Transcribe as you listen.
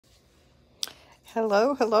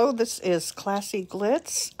Hello, hello. This is Classy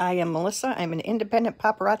Glitz. I am Melissa. I'm an independent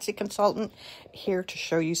paparazzi consultant here to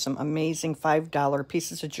show you some amazing $5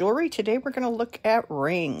 pieces of jewelry. Today we're going to look at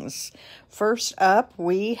rings. First up,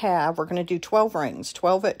 we're going to do 12 rings,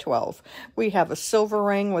 12 at 12. We have a silver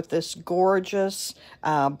ring with this gorgeous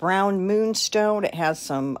brown moonstone. It has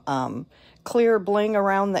some clear bling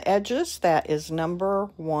around the edges. That is number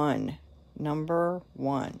one. Number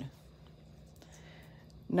one.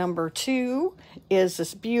 Number two is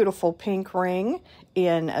this beautiful pink ring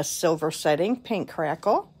in a silver setting, pink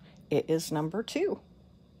crackle. It is number two.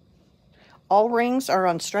 All rings are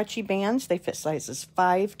on stretchy bands. They fit sizes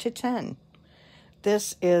 5 to 10.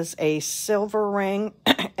 This is a silver ring,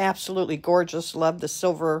 absolutely gorgeous. Love the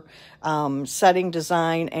silver setting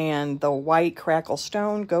design, and the white crackle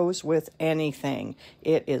stone goes with anything.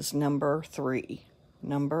 It is number three.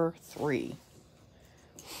 Number three.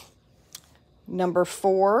 Number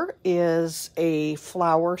four is a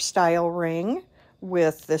flower style ring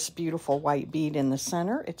with this beautiful white bead in the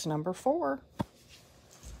center. It's number four.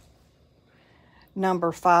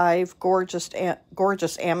 Number five, gorgeous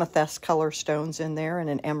amethyst color stones in there and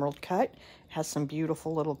an emerald cut. Has some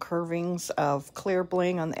beautiful little curvings of clear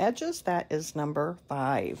bling on the edges. That is number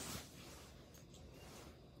five.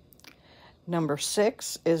 Number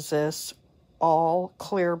six is this all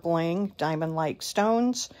clear bling diamond-like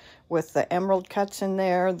stones with the emerald cuts in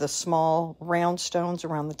there, the small round stones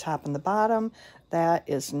around the top and the bottom. That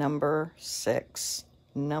is number six.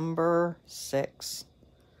 Number six.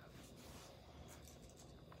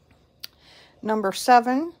 Number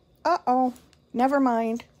seven. Never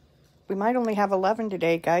mind. We might only have 11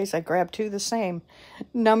 today, guys. I grabbed two the same.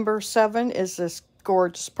 Number seven is this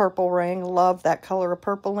gorgeous purple ring. Love that color of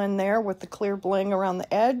purple in there with the clear bling around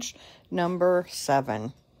the edge. Number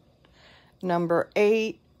seven. Number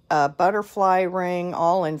eight, a butterfly ring,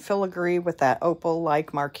 all in filigree with that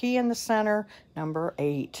opal-like marquee in the center. Number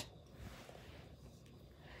eight.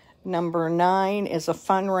 Number nine is a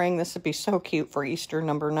fun ring. This would be so cute for Easter.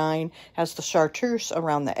 Number nine has the chartreuse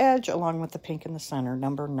around the edge along with the pink in the center.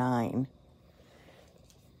 Number nine.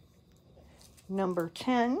 Number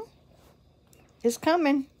 10 is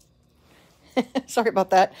coming. Sorry about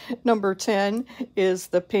that. Number 10 is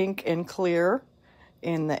the pink and clear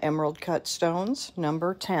in the emerald cut stones.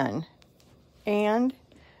 Number 10. And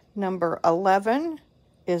number 11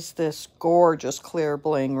 is this gorgeous clear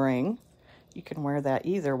bling ring. You can wear that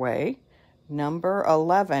either way. Number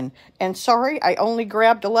 11. And sorry, I only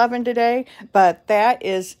grabbed 11 today, but that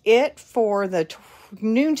is it for the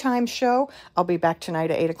noontime show. I'll be back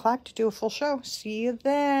tonight at 8 o'clock to do a full show. See you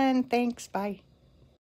then. Thanks. Bye.